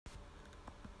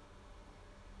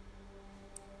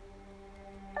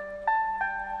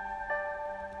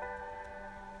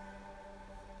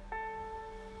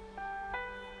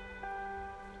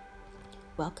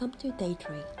Welcome to Day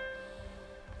 3.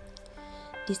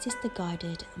 This is the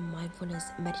guided mindfulness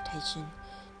meditation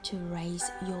to raise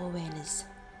your awareness.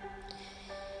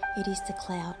 It is the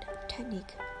cloud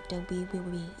technique that we will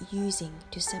be using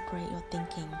to separate your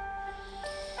thinking,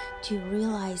 to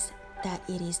realize that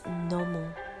it is normal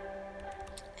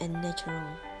and natural.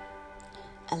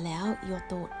 Allow your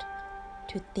thought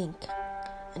to think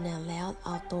and allow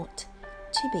our thought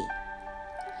to be.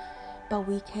 But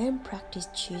we can practice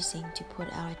choosing to put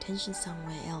our attention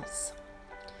somewhere else,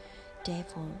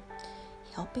 therefore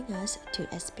helping us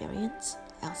to experience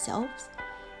ourselves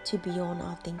to beyond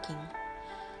our thinking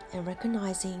and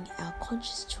recognizing our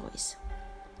conscious choice.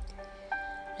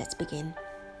 Let's begin.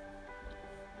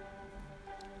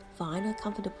 Find a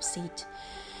comfortable seat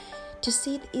to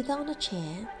sit either on a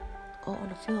chair or on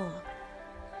the floor.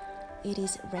 It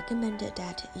is recommended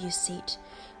that you sit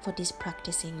for this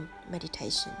practicing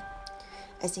meditation,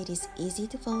 as it is easy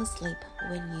to fall asleep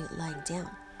when you lie down.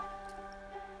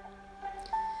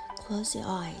 Close your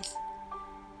eyes.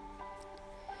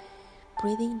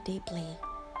 Breathing deeply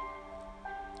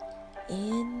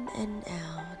in and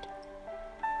out,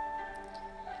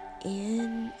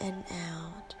 in and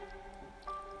out,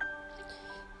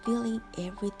 feeling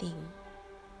everything.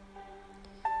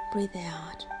 Breathe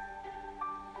out.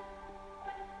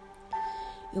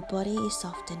 Your body is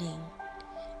softening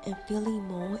and feeling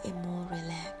more and more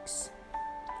relaxed.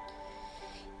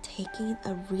 Taking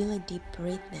a really deep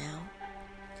breath now.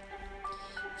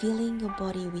 Filling your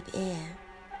body with air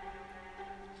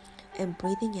and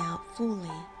breathing out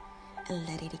fully and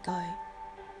letting it go.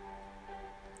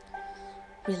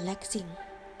 Relaxing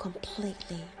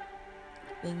completely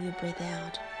when you breathe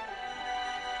out.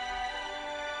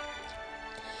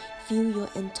 Feel your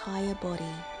entire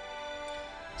body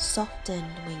soften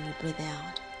when you breathe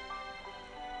out.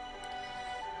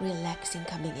 Relaxing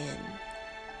coming in.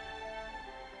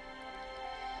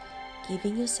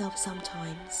 Giving yourself some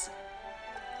time.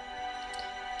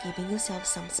 Giving yourself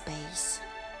some space.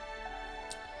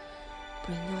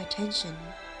 Bring your attention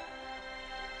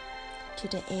to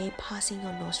the air passing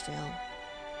your nostril.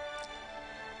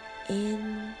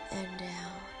 In and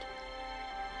out.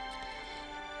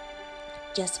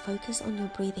 Just focus on your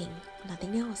breathing,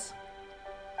 nothing else.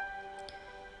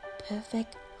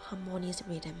 Perfect harmonious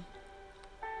rhythm.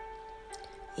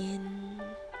 In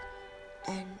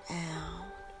and out.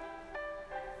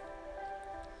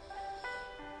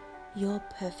 Your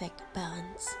perfect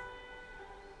balance.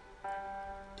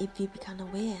 If you become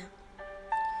aware,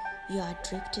 you are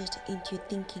drifted into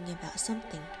thinking about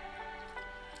something.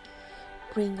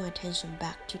 Bring your attention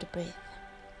back to the breath.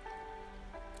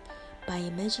 By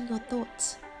imagining your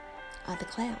thoughts are the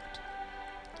cloud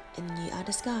and you are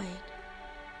the sky.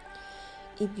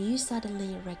 If you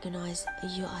suddenly recognize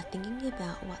you are thinking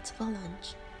about what's for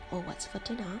lunch or what's for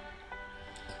dinner,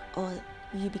 or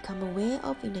you become aware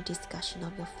of in a discussion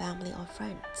of your family or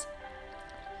friends,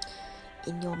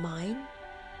 in your mind,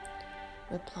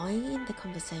 replying in the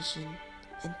conversation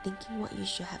and thinking what you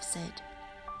should have said,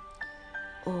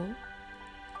 or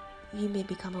you may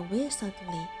become aware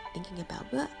suddenly thinking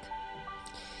about work,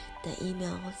 the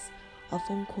emails or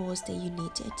phone calls that you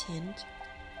need to attend.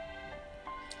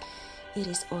 It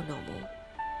is all normal.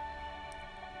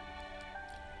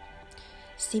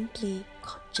 Simply,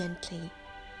 gently,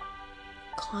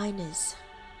 kindness,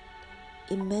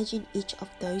 imagine each of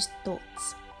those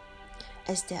thoughts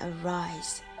as they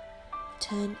arise,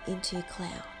 turn into a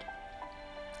cloud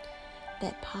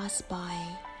that pass by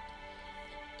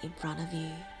in front of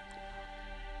you.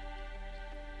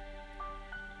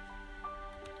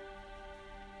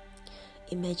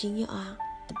 Imagine you are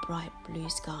the bright blue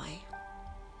sky.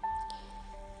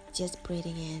 Just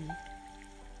breathing in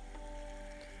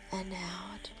and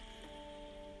out.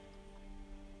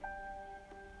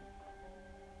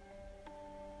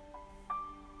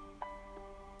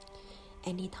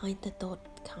 Anytime the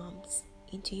thought comes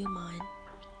into your mind,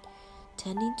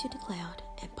 turn into the cloud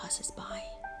and passes by.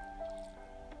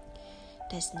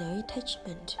 There's no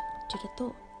attachment to the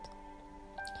thought.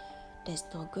 There's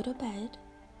no good or bad.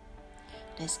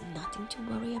 There's nothing to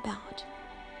worry about.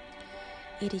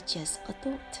 It is just a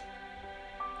thought,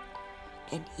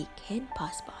 and it can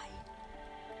pass by.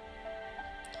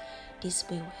 This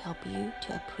will help you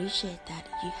to appreciate that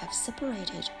you have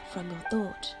separated from your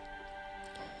thought.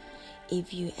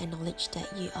 If you acknowledge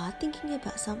that you are thinking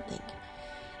about something,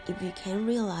 if you can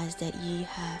realize that you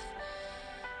have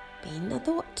been a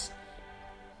thought,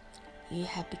 you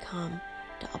have become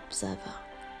the observer.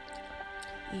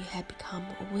 You have become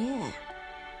aware.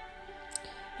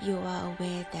 You are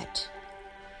aware that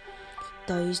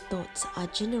those thoughts are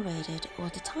generated all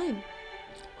the time,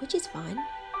 which is fine.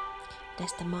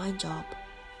 That's the mind job.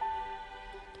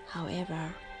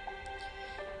 However,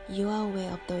 you are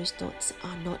aware of those thoughts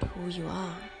are not who you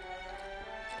are.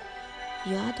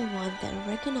 You are the one that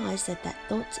recognizes that that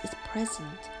thought is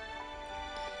present,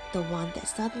 the one that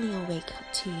suddenly awake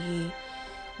to you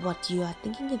what you are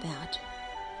thinking about.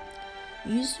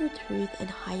 Use your truth and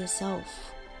higher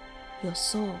self, your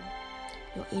soul,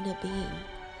 your inner being.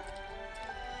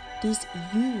 This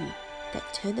you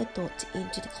that turn the thought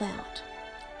into the cloud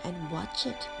and watch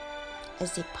it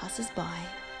as it passes by.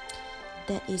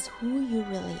 That is who you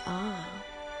really are.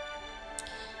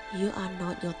 You are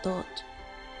not your thought.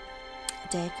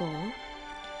 Therefore,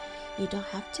 you don't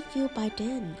have to feel by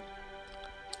them.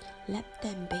 Let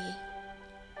them be.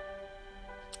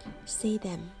 See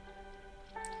them.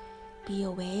 Be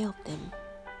aware of them.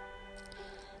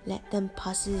 Let them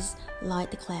pass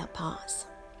like the cloud pass.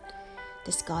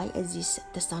 The sky exists,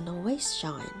 the sun always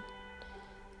shines.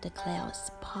 The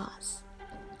clouds pass.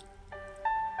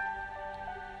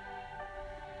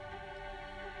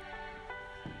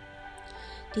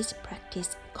 This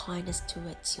practice kindness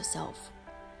towards yourself.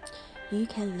 You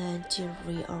can learn to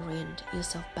reorient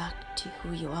yourself back to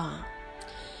who you are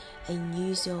and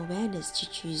use your awareness to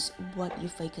choose what you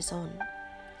focus on.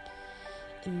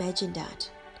 Imagine that,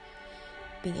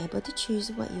 being able to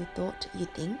choose what you thought you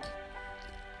think,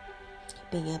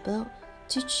 being able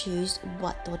to choose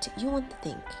what thought you want to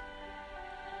think.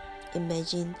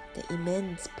 Imagine the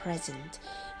immense present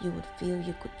you would feel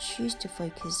you could choose to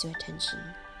focus your attention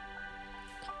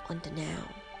on the now.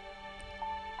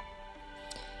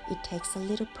 It takes a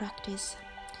little practice,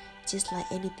 just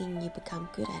like anything you become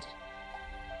good at.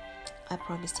 I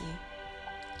promise you,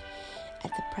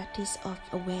 at the practice of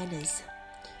awareness,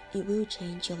 it will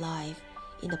change your life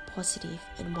in a positive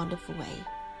and wonderful way.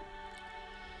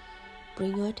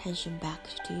 Bring your attention back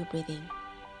to your breathing.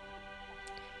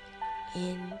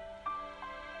 In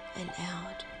and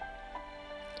out.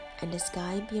 And the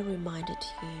sky be a reminder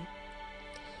to you.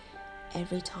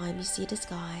 Every time you see the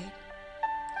sky,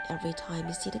 every time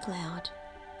you see the cloud,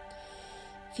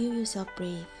 feel yourself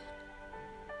breathe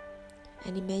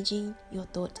and imagine your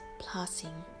thought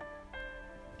passing.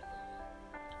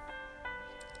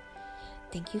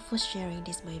 Thank you for sharing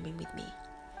this moment with me.